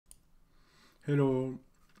Hello,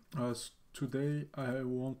 today I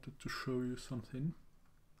wanted to show you something.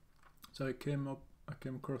 So I came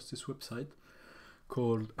across this website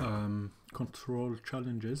called Control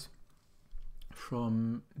Challenges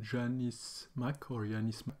from Janis Mac.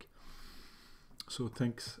 So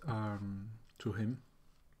thanks to him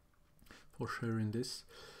for sharing this.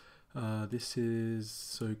 This is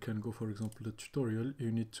so you can go, for example, the tutorial.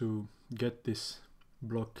 You need to get this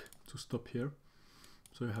block to stop here.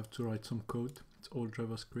 So you have to write some code. It's all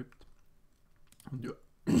JavaScript. And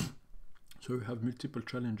so you have multiple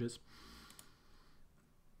challenges.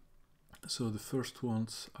 So the first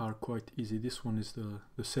ones are quite easy. This one is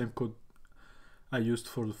the same code I used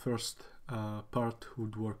for the first part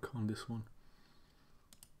would work on this one.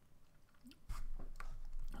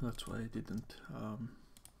 That's why I didn't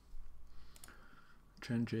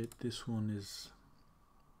change it. This one is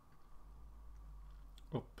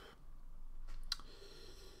up.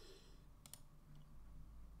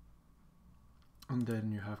 And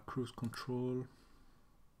then you have cruise control.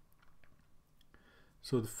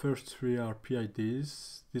 So the first three are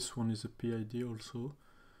PIDs. This one is a PID also.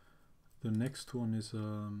 The next one is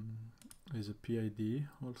a PID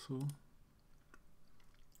also,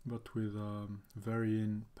 but with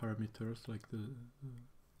varying parameters like the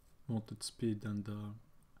wanted speed and the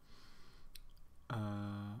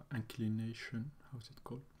inclination. How's it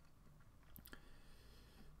called?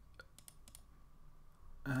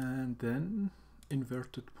 And then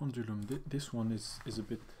inverted pendulum. This one is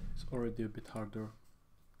already a bit harder.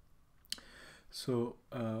 So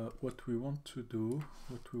what we would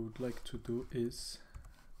like to do is,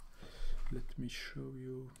 let me show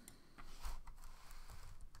you.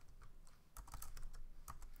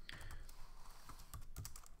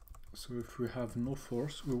 So if we have no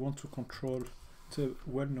force, we want to control, it's a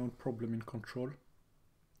well-known problem in control.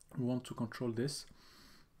 We want to control this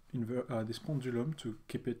pendulum to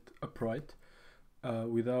keep it upright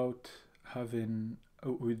without having,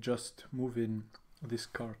 with just moving this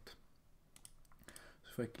cart.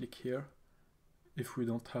 So if I click here, if we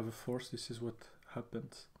don't have a force, this is what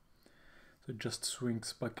happens. So it just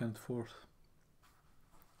swings back and forth.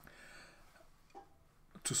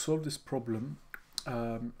 To solve this problem,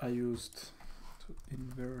 I used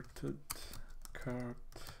inverted cart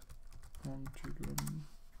pendulum.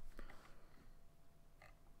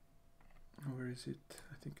 Where is it?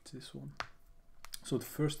 I think it's this one. So the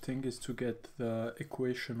first thing is to get the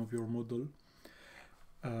equation of your model.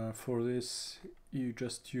 For this, you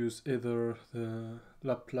just use either the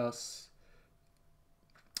Laplace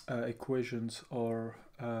equations or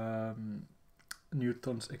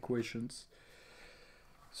Newton's equations.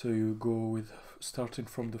 So you go with, starting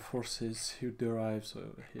from the forces, you derive,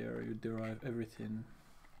 so here you derive everything.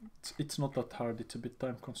 It's not that hard, it's a bit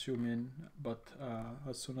time consuming, but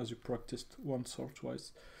as soon as you practiced once or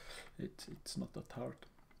twice, it's not that hard.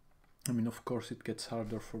 I mean, of course it gets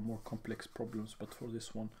harder for more complex problems, but for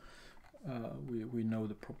this one we know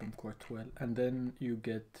the problem quite well. And then you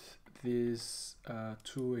get these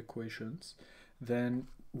two equations, then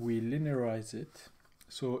we linearize it.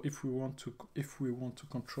 So if we want to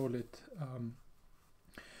control it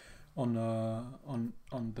on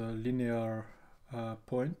the linear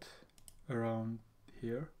point around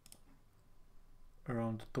here,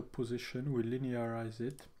 around the top position, we linearize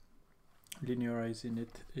it. Linearizing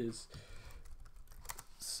it is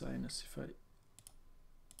sinus.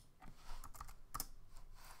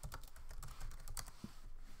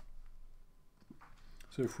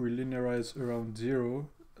 So if we linearize around 0,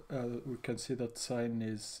 we can see that sine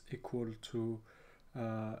is equal to,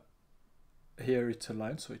 here it's a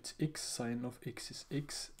line, so it's x, sine of x is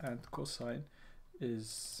x, and cosine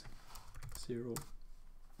is 0.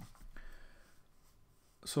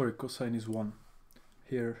 Sorry, cosine is 1.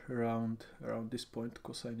 Here around this point,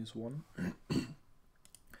 cosine is 1.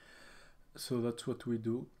 So that's what we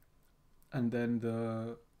do. And then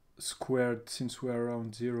the squared, since we're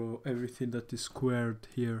around 0, everything that is squared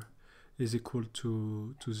here is equal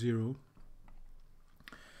to 0.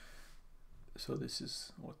 So this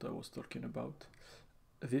is what I was talking about.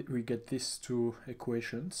 We get these two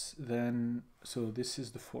equations. Then, so this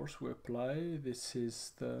is the force we apply. This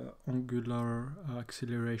is the angular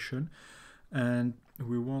acceleration. And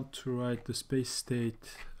we want to write the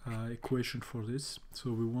space-state equation for this.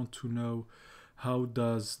 So we want to know how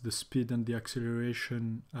does the speed and the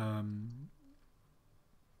acceleration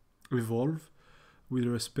evolve with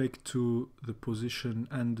respect to the position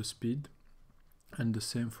and the speed, and the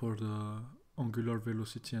same for the angular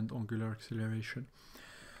velocity and angular acceleration.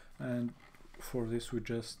 And for this we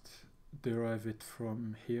just derive it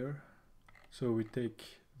from here. So we take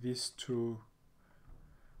these two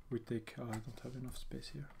we take, I don't have enough space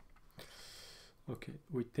here. Okay,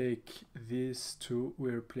 we take these two,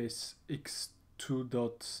 we replace x2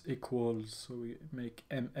 dots equals, so we make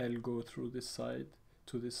ml go through this side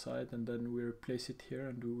to this side, and then we replace it here,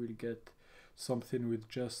 and we will get something with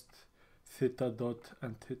just theta dot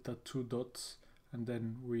and theta 2 dots, and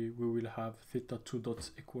then we will have theta 2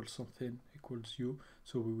 dots equals something equals u,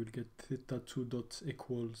 so we will get theta 2 dots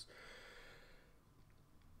equals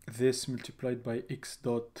this multiplied by x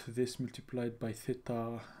dot, this multiplied by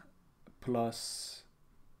theta plus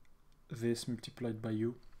this multiplied by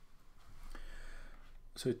u.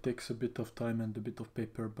 So it takes a bit of time and a bit of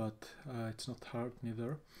paper, but it's not hard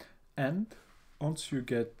neither. And once you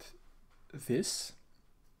get this,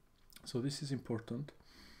 so this is important,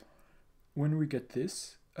 when we get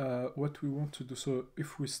this, what we want to do, so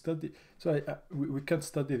if we study, so we can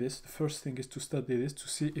study this. The first thing is to study this to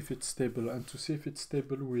see if it's stable, and to see if it's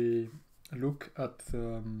stable we look at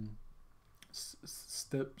the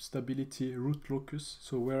stability root locus.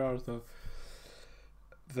 So where are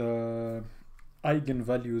the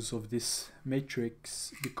eigenvalues of this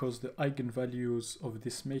matrix, because the eigenvalues of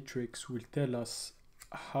this matrix will tell us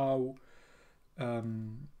how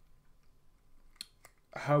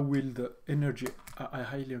will the energy. I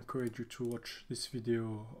highly encourage you to watch this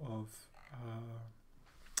video of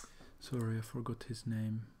sorry, I forgot his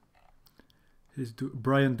name.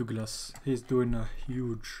 Brian Douglas. He's doing a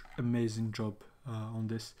huge, amazing job on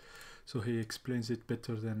this. So he explains it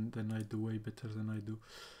better than I do, way better than I do.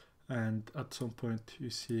 And at some point you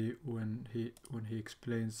see when he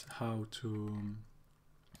explains how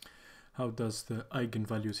does the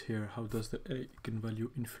eigenvalues here, how does the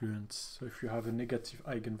eigenvalue influence. So if you have a negative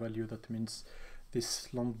eigenvalue, that means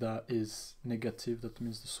this lambda is negative. That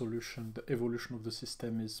means the solution, the evolution of the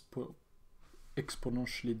system is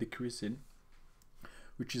exponentially decreasing,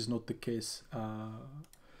 which is not the case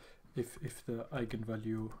if the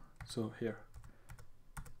eigenvalue, so here.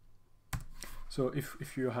 So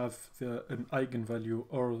if you have an eigenvalue,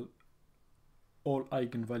 or all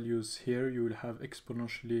eigenvalues here, you will have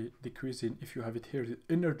exponentially decreasing. If you have it here, the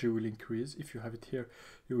energy will increase. If you have it here,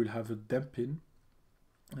 you will have a damping.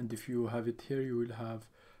 And if you have it here, you will have,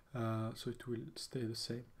 so it will stay the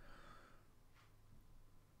same.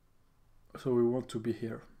 So we want to be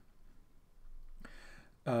here.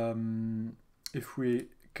 If we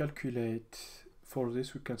calculate for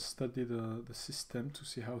this, we can study the system to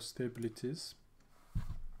see how stable it is.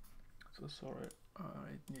 So sorry,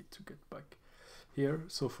 I need to get back here.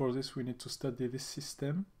 So for this, we need to study this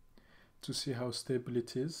system to see how stable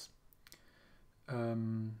it is.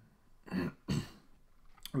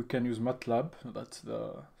 We can use MATLAB, that's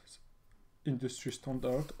the industry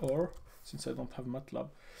standard, or since I don't have MATLAB,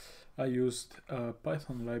 I used a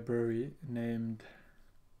Python library named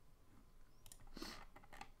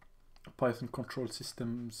Python Control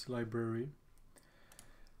Systems Library.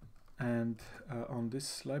 And on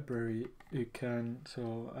this library you can,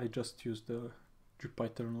 so I just used the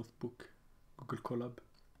Jupyter Notebook, Google Colab.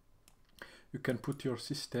 You can put your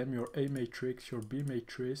system, your A matrix, your B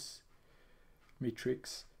matrix,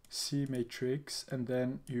 C matrix, and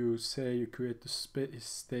then you say you create the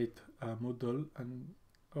state model, and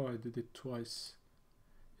oh, I did it twice.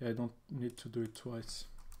 Yeah, I don't need to do it twice.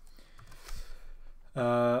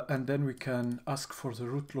 And then we can ask for the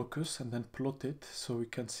root locus and then plot it. So we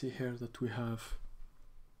can see here that we have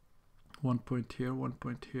 1 point here, 1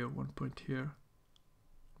 point here, 1 point here.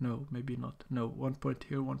 No, maybe not. No, 1 point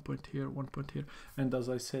here, 1 point here, 1 point here. And as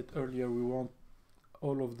I said earlier, we want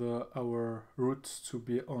all of our roots to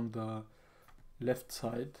be on the left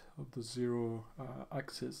side of the 0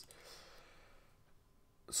 axis.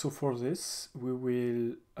 So for this, we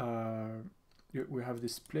will we have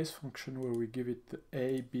this place function where we give it the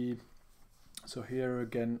a, b. So here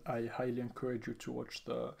again, I highly encourage you to watch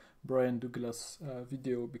the Brian Douglas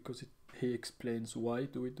video, because he explains why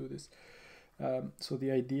do we do this. So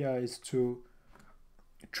the idea is to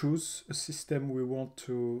choose a system we want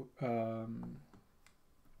to.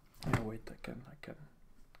 Wait, I can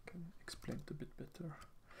explain it a bit better.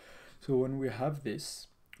 So when we have this,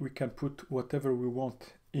 we can put whatever we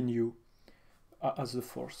want in U as a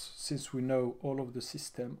force. Since we know all of the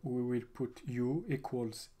system, we will put U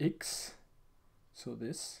equals X, so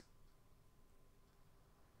this,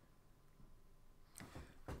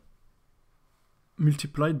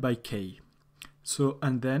 multiplied by K. So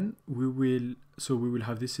and then we will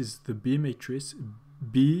have, this is the B matrix,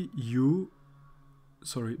 B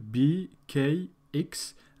K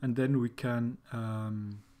X, and then we can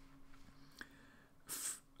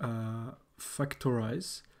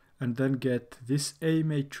factorize and then get this A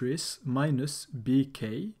matrix minus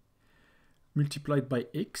BK, multiplied by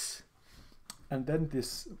x, and then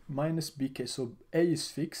this minus bk. So a is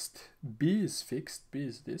fixed, b is fixed, b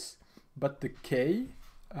is this, but the k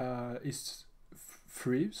is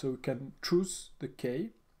free, so we can choose the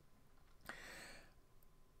k,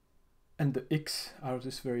 and the x are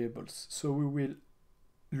these variables. So we will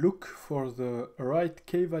look for the right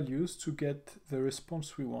k values to get the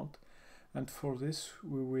response we want, and for this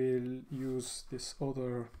we will use this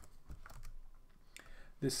other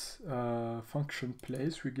function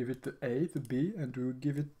place. We give it the a, the b, and we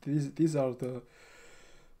give it these are the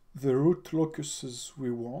root locuses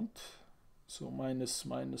we want, so minus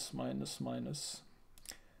minus minus minus,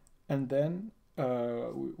 and then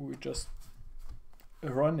we just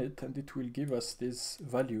run it and it will give us these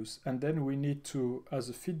values, and then we need to, as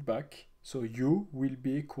a feedback, so u will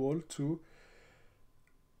be equal to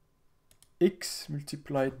x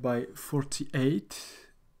multiplied by 48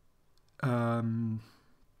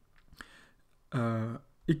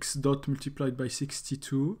 x dot multiplied by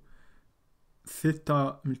 62,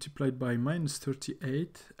 theta multiplied by minus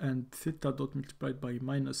 38, and theta dot multiplied by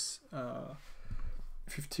minus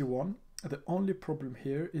 51. The only problem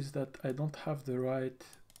here is that I don't have the right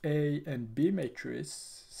A and B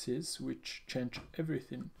matrices, which change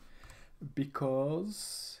everything,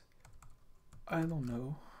 because I don't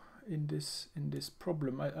know, in this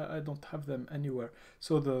problem I don't have them anywhere.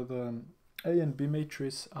 So the A and B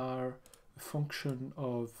matrices are a function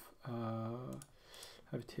of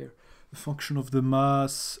have it here, a function of the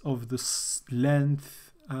mass, of the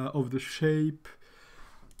length, of the shape,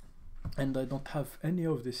 and I don't have any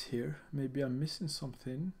of this here. Maybe I'm missing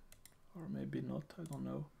something, or maybe not, I don't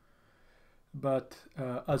know. But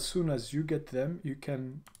as soon as you get them, you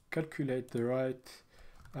can calculate the right,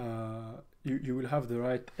 you will have the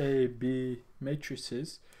right A, B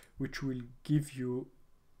matrices, which will give you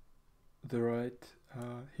the right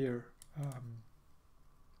here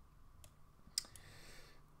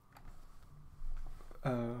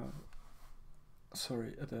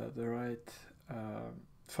sorry, the right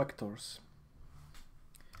factors.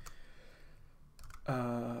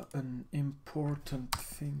 An important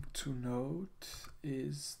thing to note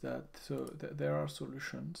is that there are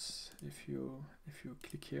solutions if you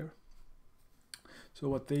click here. So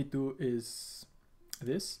what they do is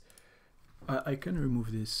this. I can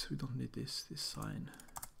remove this. We don't need this sign.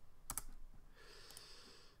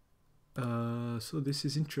 So this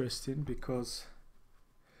is interesting because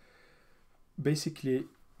basically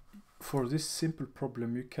for this simple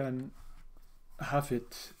problem you can have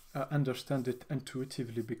it understand it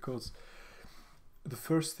intuitively, because the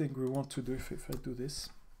first thing we want to do, if I do this,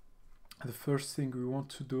 the first thing we want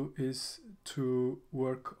to do is to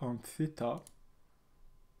work on theta.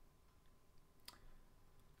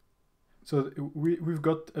 So we've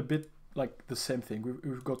got a bit like the same thing.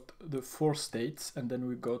 We've got the 4 states, and then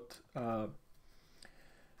we've got a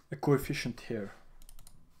coefficient here.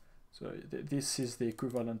 So this is the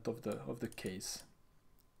equivalent of the k's.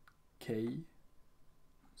 K.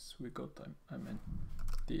 So we got I meant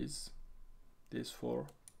these 4.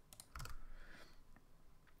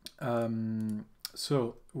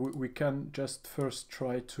 So we can just first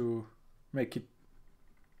try to make it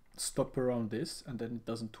stop around this, and then it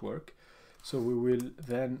doesn't work. So we will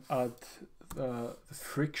then add the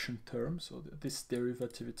friction term. So this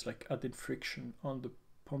derivative, it's like adding friction on the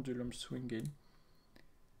pendulum swinging.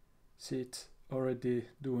 See, it's already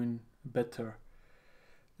doing better.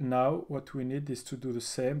 Now what we need is to do the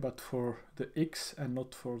same, but for the x and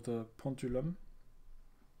not for the pendulum.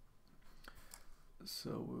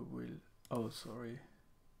 So we will, oh sorry,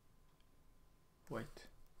 wait,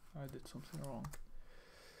 I did something wrong.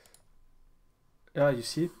 You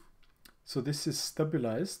see, so this is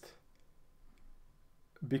stabilized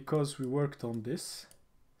because we worked on this,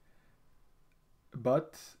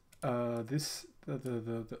 but this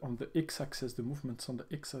on the x-axis, the movements on the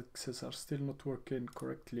x-axis are still not working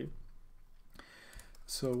correctly.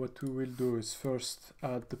 So what we will do is first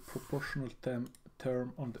add the proportional term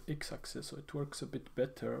on the x-axis, so it works a bit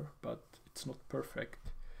better, but it's not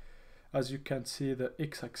perfect. As you can see, the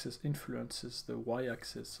x-axis influences the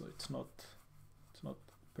y-axis, so it's not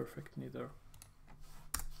perfect neither.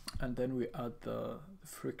 And then we add the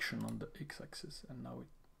friction on the x-axis, and now it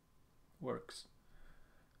works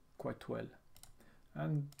quite well.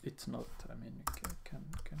 And it's not, I mean, you can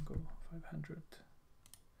go 500.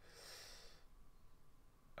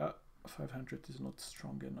 500 is not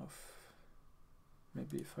strong enough.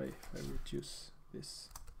 Maybe if I reduce this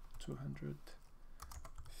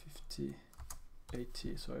 250,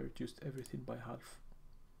 80, so I reduced everything by half.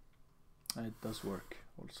 and it does work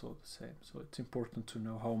also the same. So it's important to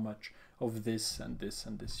know how much of this and this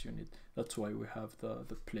and this you need. That's why we have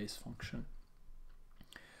the place function.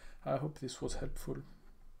 I hope this was helpful.